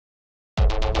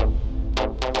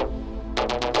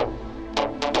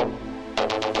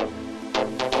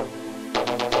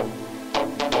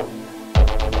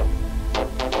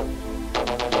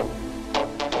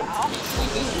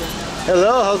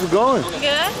Hello, how's it going?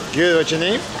 Good. Good, what's your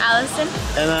name? Allison.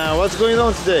 And what's going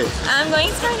on today? I'm going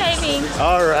skydiving.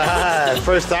 Alright,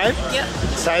 first time? Yep.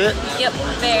 Excited? Yep,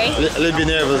 very. A little bit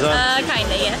nervous, huh?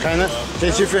 Kinda, yeah. Kinda? Can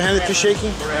you see if your hand is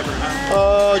shaking?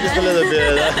 Oh, just a little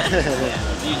bit.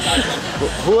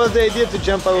 Who was the idea to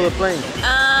jump out of the plane?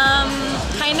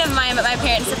 Kind of mine, but my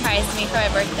parents surprised me for my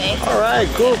birthday. Alright,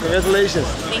 cool, congratulations.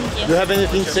 Thank you. Do you have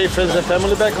anything to say friends and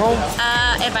family back home?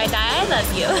 If I die, I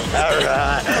love you.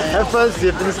 Alright, have fun, see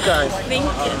you in the sky. Thank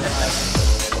you.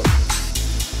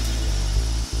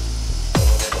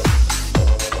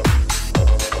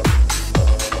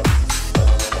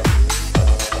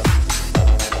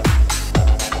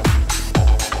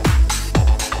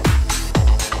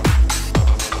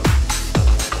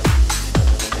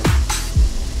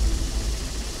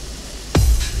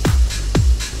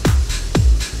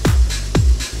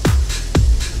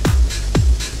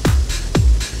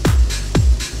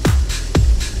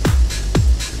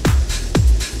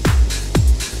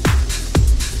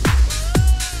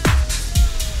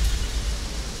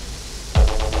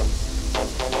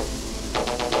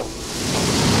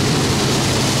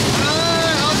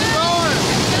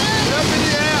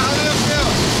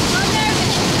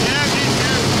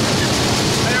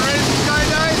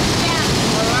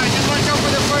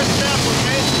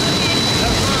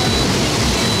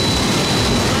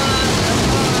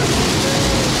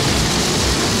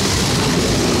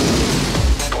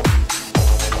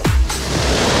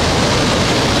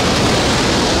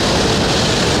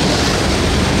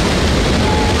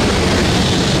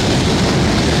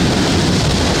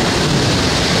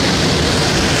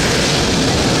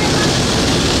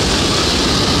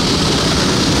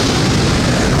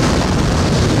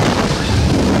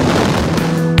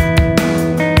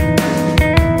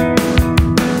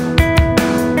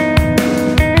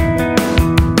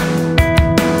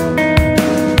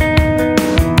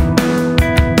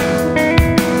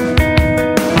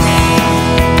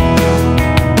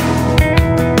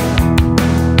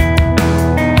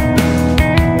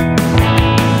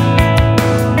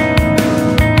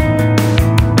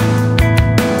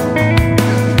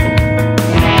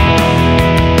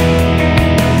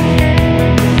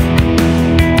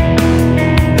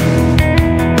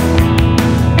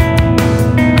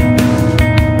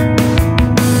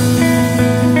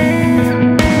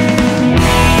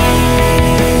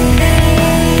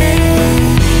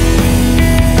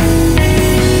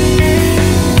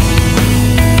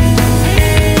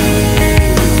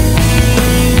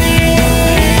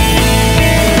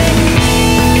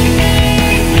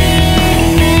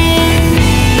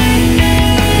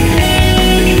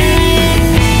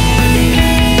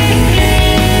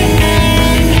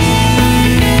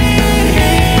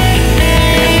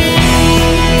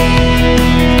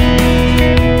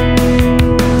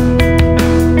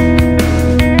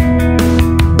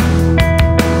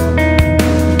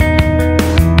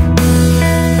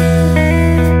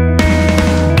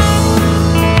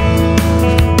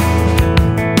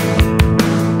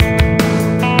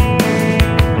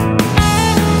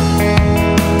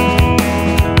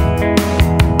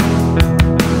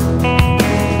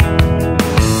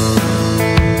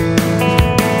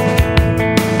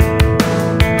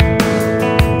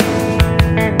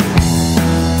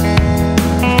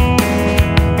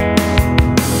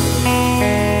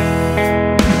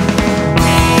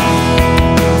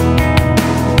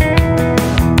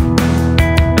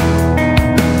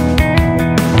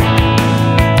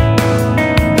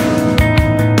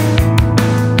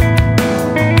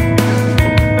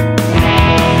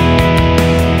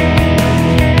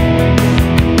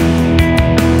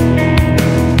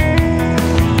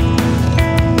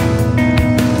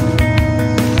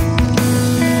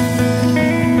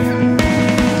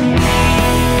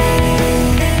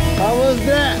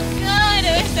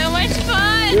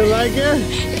 You like it?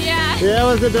 Yeah. Yeah,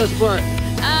 what's the best part?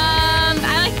 I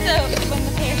like when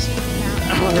the parachute came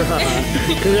out.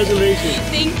 Alright. Congratulations.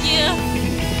 Thank you.